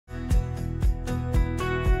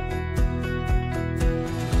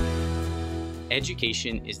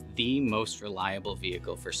Education is the most reliable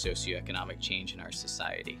vehicle for socioeconomic change in our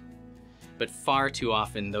society. But far too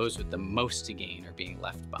often, those with the most to gain are being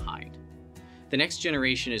left behind. The next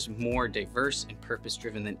generation is more diverse and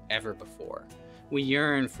purpose-driven than ever before. We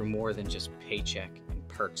yearn for more than just paycheck and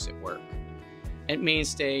perks at work. At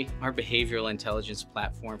Mainstay, our behavioral intelligence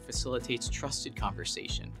platform facilitates trusted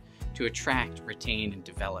conversation to attract, retain, and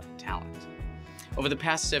develop talent. Over the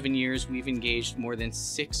past 7 years, we've engaged more than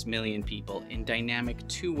 6 million people in dynamic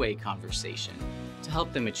two-way conversation to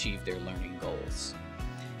help them achieve their learning goals.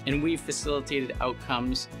 And we've facilitated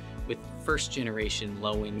outcomes with first-generation,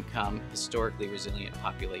 low-income, historically resilient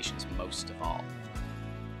populations most of all.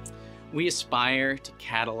 We aspire to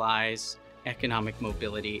catalyze economic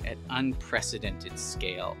mobility at unprecedented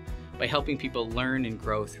scale by helping people learn and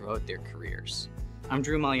grow throughout their careers. I'm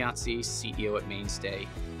Drew Magliozzi, CEO at Mainstay,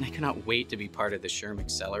 and I cannot wait to be part of the SHRM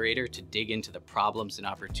Accelerator to dig into the problems and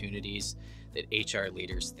opportunities that HR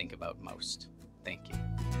leaders think about most. Thank you.